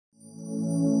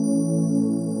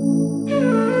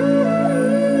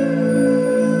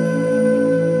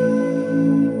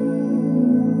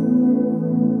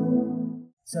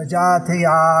Sajati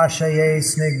ashaye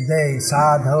snigde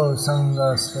sadho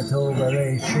sanga svato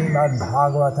vare Srimad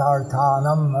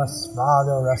Bhagavatarthanam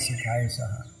asvado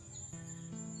rasikaisaha.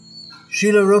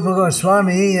 Srila Rupa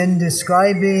Goswami, in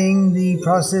describing the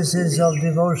processes of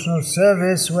devotional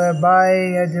service whereby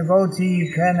a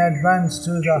devotee can advance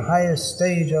to the highest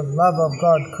stage of love of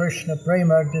God, Krishna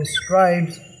Prema,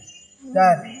 describes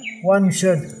that one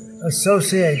should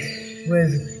associate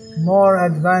with more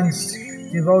advanced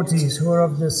devotees who are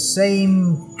of the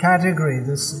same category,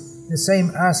 the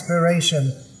same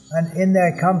aspiration, and in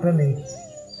their company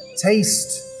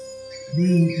taste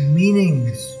the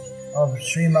meanings of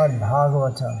Srimad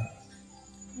Bhagavatam.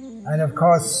 And of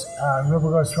course,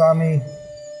 Rupa Goswami,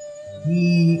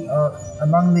 he,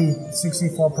 among the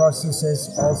 64 processes,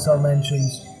 also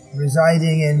mentions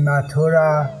residing in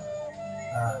Mathura,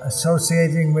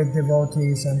 associating with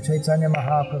devotees, and Chaitanya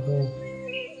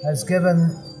Mahaprabhu has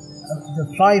given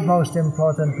the 5 most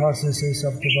important processes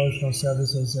of devotional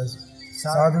services as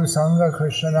Sadhu Sangha,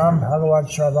 Krishnanam,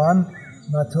 Bhagavat Shravan,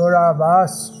 Mathura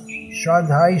Vas,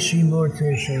 Shraddhai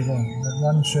Shrimurti Shrivam, that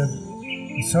one should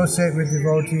associate with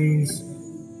devotees,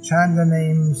 chant the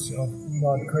names of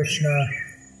Lord Krishna,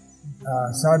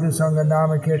 Sadhu Sangha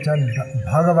Nama Kirtan,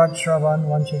 Bhagavat Shravan,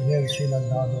 one should hear Srimad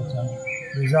Bhagavatam,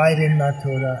 reside in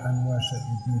Mathura and worship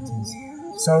the deities.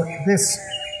 So this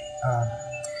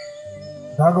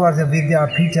Bhagavata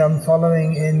Vidyapitam,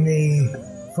 following in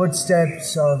the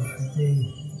footsteps of the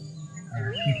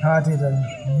departed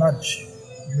and much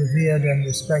revered and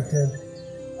respected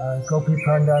Gopi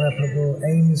Prandana Prabhu,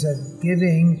 aims at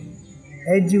giving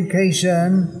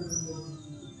education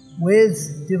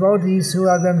with devotees who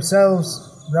are themselves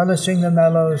relishing the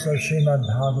mellows of Srimad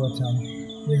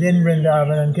Bhagavatam within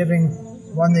Vrindavan, and giving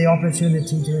one the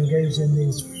opportunity to engage in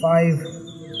these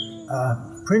 5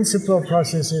 principal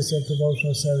processes of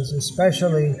devotional service,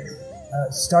 especially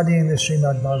studying the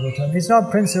Srimad Bhagavatam. It's not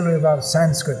principally about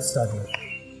Sanskrit study.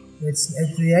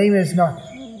 The aim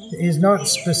is not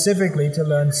specifically to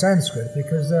learn Sanskrit,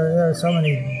 because there are so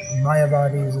many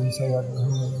Mayavadis and so on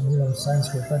who learn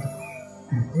Sanskrit, but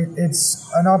it's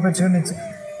an opportunity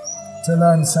to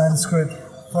learn Sanskrit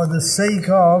for the sake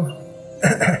of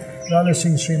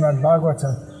relishing Srimad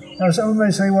Bhagavatam. Now someone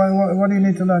may say, well, what do you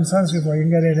need to learn Sanskrit for? You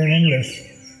can get it in English.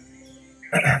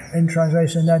 In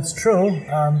translation, that's true,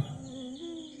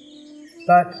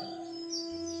 but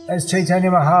as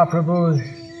Chaitanya Mahaprabhu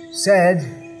said,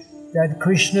 that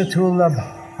Krishna Tula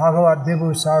Bhagavat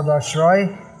Vibhu Sarvashroy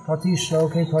Pati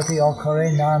Shloke Pati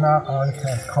Okare Nana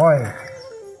Artha Koi.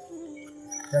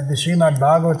 That the Srimad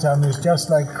Bhagavatam is just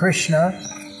like Krishna,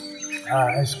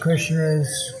 as Krishna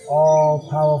is all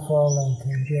powerful and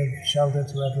can give shelter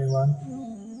to everyone.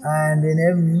 And in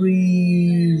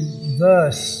every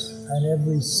verse and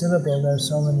every syllable there's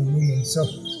so many meanings. So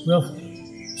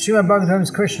Srimad Bhagavatam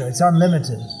is Krishna, it's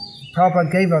unlimited.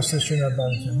 Prabhupada gave us the Srimad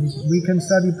Bhagavatam. We can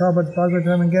study Prabhupada's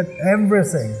Bhagavatam and get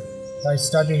everything by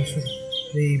studying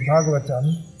the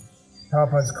Bhagavatam,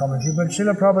 Prabhupada's commentary. But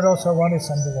Srila Prabhupada also wanted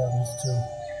some devotees to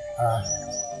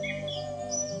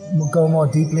go more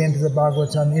deeply into the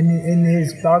Bhagavatam. In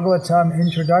his Bhagavatam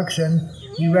introduction,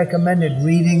 he recommended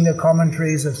reading the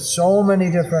commentaries of so many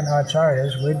different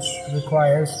acharyas, which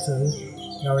requires to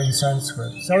know in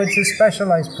Sanskrit. So it's a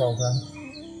specialized program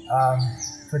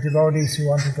for devotees who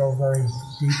want to go very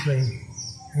deeply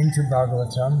into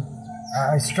Bhagavatam.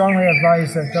 I strongly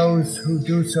advise that those who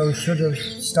do so should have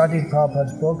studied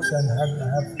Prabhupada's books and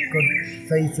have good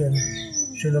faith in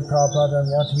Srila Prabhupada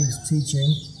and what he's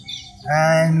teaching.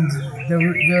 And the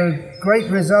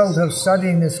great result of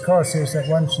studying this course is that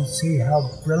one should see how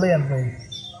brilliantly,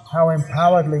 how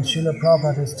empoweredly Srila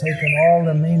Prabhupada has taken all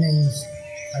the meanings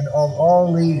and of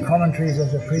all the commentaries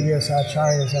of the previous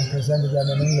acharyas and presented them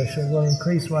in English. It will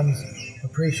increase one's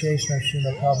appreciation of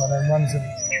Srila Prabhupada and one's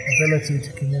ability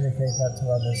to communicate that to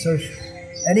others. So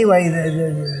anyway,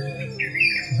 the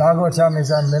Bhagavatam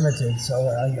is unlimited, so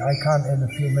I can't in a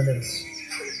few minutes,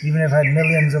 even if I had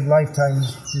millions of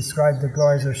lifetimes, describe the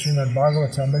glories of Srimad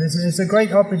Bhagavatam. But it's a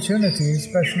great opportunity,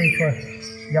 especially for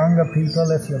younger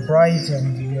people. If you're bright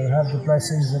and you'll have the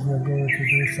blessings of your Guru to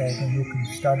do so, then you can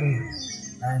study.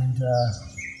 And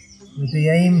with the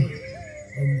aim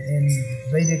in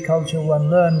Vedic culture, one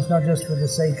learns not just for the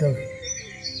sake of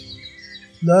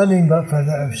learning, but for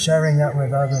sharing that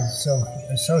with others. So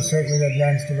associate with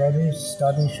advanced devotees,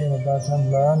 study Srimad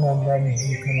Bhagavatam, learn, and then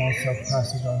you can also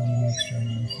pass it on in the next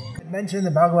generation. I mentioned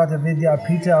the Bhagavata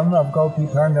Vidyapitam of Gopi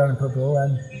Prandana Prabhu,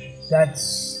 and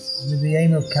that's with the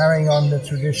aim of carrying on the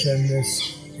tradition.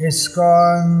 This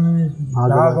ISKCON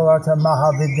Bhagavata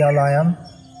Mahavidyalaya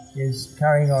is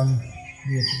carrying on,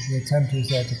 the attempt is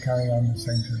there to carry on the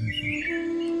same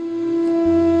tradition.